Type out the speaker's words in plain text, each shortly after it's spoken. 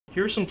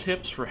Here are some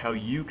tips for how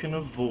you can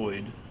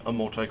avoid a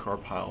multi-car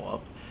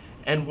pileup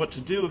and what to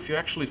do if you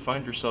actually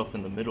find yourself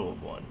in the middle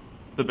of one.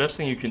 The best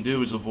thing you can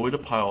do is avoid a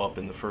pileup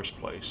in the first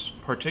place,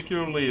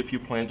 particularly if you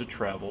plan to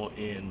travel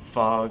in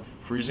fog,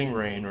 freezing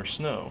rain, or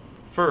snow.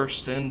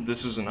 First, and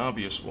this is an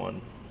obvious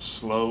one,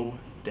 slow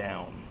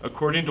down.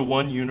 According to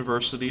one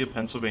University of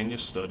Pennsylvania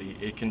study,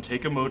 it can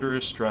take a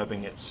motorist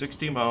driving at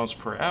 60 miles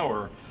per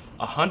hour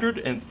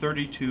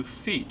 132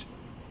 feet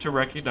to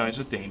recognize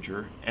a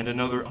danger and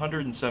another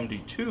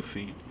 172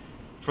 feet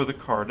for the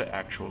car to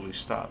actually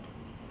stop.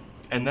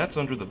 And that's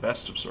under the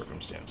best of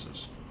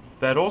circumstances.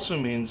 That also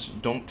means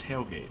don't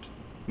tailgate.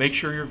 Make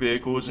sure your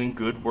vehicle is in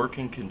good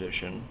working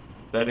condition.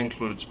 That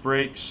includes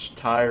brakes,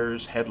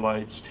 tires,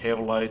 headlights,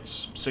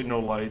 taillights,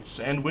 signal lights,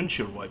 and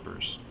windshield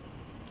wipers.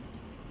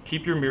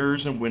 Keep your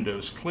mirrors and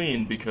windows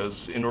clean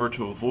because in order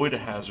to avoid a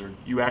hazard,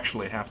 you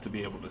actually have to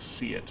be able to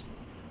see it.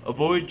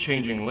 Avoid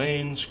changing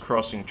lanes,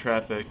 crossing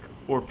traffic,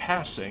 or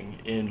passing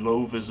in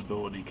low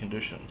visibility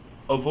conditions.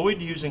 Avoid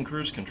using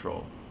cruise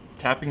control.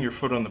 Tapping your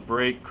foot on the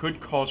brake could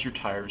cause your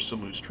tires to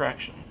lose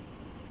traction.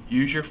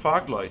 Use your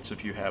fog lights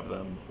if you have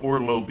them, or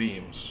low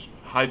beams.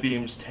 High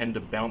beams tend to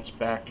bounce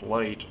back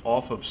light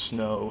off of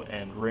snow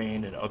and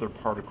rain and other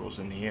particles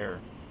in the air.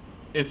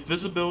 If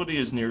visibility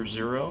is near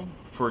zero,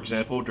 for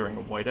example during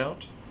a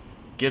whiteout,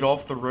 get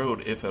off the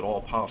road if at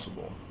all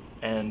possible.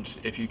 And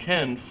if you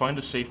can, find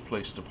a safe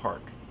place to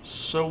park.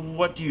 So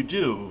what do you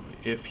do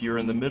if you're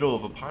in the middle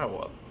of a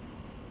pileup?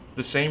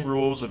 The same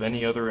rules of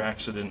any other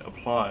accident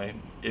apply.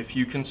 If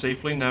you can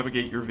safely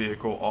navigate your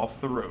vehicle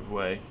off the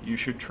roadway, you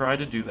should try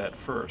to do that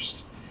first.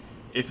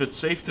 If it's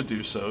safe to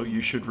do so,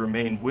 you should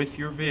remain with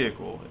your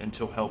vehicle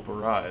until help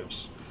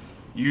arrives.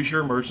 Use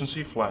your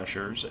emergency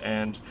flashers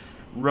and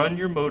run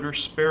your motor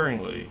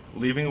sparingly,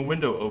 leaving a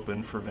window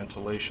open for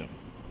ventilation.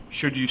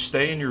 Should you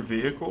stay in your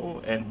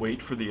vehicle and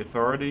wait for the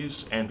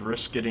authorities and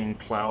risk getting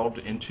plowed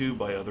into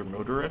by other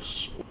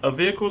motorists? A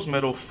vehicle's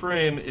metal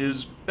frame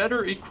is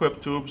better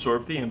equipped to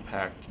absorb the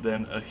impact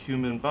than a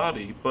human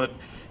body, but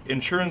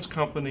insurance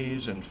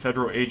companies and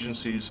federal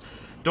agencies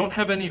don't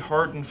have any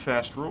hard and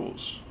fast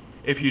rules.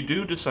 If you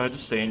do decide to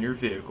stay in your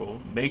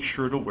vehicle, make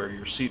sure to wear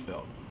your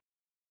seatbelt.